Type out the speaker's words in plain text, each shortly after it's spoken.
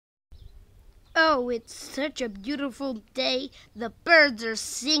Oh, it's such a beautiful day. The birds are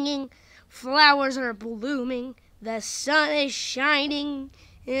singing, flowers are blooming, the sun is shining,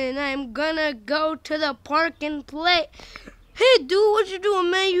 and I'm gonna go to the park and play. Hey, dude, what you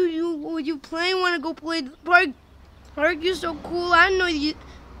doing, man? You playing? Wanna go play the park? Park, you so cool. I know you.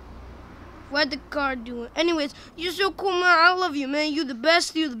 What the car doing? Anyways, you're so cool, man. I love you, man. You the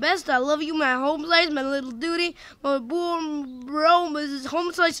best. You the best. I love you, my home slice, my little duty, my boy, bro, my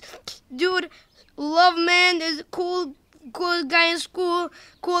home slice, dude. Love, man. There's a cool guy in school.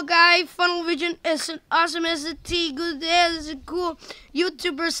 Cool guy. Funnel vision. It's an awesome SAT. Good there. This is cool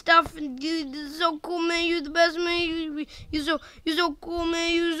YouTuber stuff. And you're so cool, man. You the best, man. You so cool,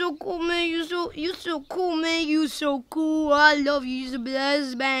 man. You so cool, man. You so cool, man. You so cool. I love you. You're the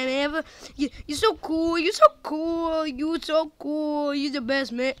best man ever. You're so cool. You're so cool. You so cool. You're the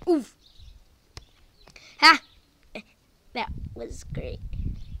best, man. Oof. Ha. That was great.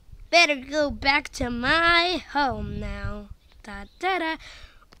 Better go back to my home now. Da da da.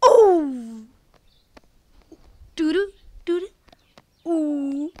 Oh! Doo doo doo doo.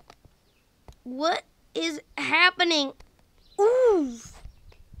 Ooh. What is happening?